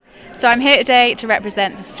So I'm here today to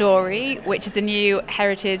represent The Story, which is a new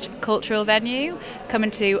heritage cultural venue coming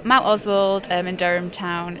to Mount Oswald in Durham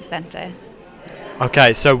Town Centre.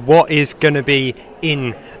 Okay, so what is going to be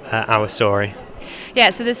in our story? Yeah,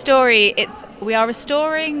 so The Story, we are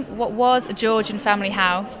restoring what was a Georgian family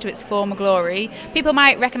house to its former glory. People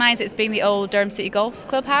might recognise it as being the old Durham City Golf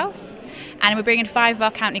Club house. And we're bringing 5 of our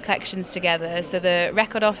county collections together. So the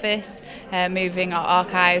record office, moving our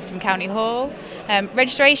archives from County Hall.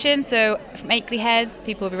 Registration, so from Akeley Heads,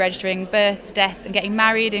 people will be registering births, deaths and getting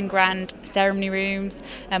married in grand ceremony rooms.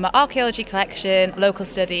 Our archaeology collection, local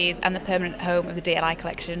studies and the permanent home of the DLI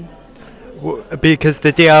collection. Because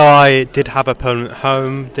the DLI did have a permanent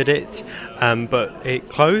home, did it? But it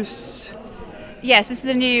closed? Yes, this is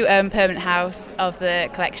the new permanent house of the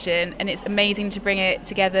collection, and it's amazing to bring it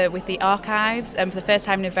together with the archives for the first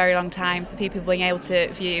time in a very long time, so people being able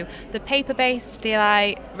to view the paper-based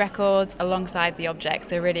DLI records alongside the objects,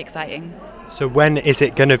 so really exciting. So when is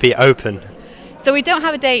it going to be open? So we don't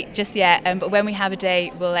have a date just yet, but when we have a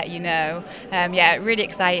date, we'll let you know. Yeah, really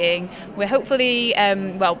exciting. We're hopefully,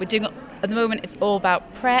 we're doing, at the moment, it's all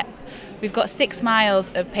about prep. We've got 6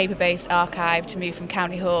 miles of paper-based archive to move from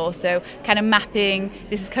County Hall, so kind of mapping,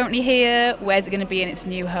 this is currently here, where's it going to be in its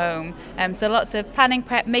new home? So lots of planning,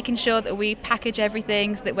 prep, making sure that we package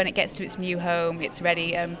everything so that when it gets to its new home, it's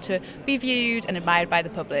ready to be viewed and admired by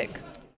the public.